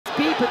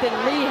but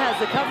then Lee has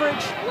the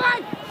coverage.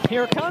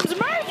 Here comes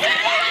Mertz. Pitt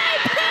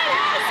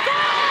has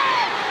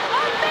scored!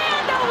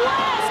 Amanda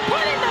West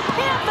putting the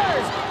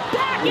Panthers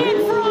back in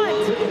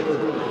front.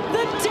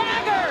 The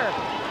dagger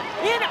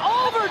in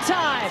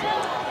overtime.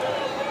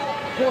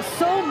 Well,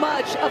 so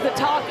much of the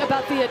talk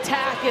about the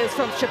attack is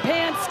from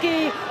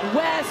Szczepanski,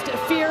 West,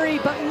 Fury,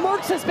 but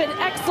Mertz has been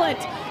excellent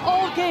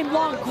all game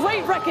long.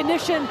 Great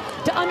recognition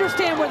to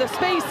understand where the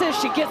space is.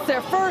 She gets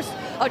there first,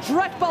 a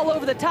direct ball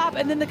over the top,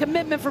 and then the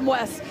commitment from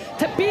West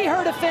to be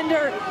her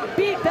defender,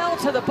 beat Bell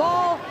to the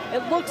ball,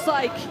 it looks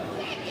like,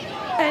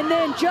 and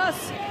then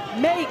just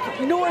make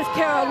North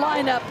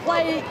Carolina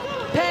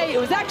pay. It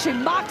was actually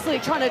Moxley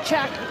trying to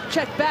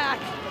check back.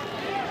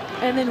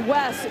 And then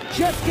West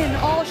just getting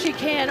all she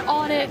can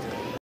on it.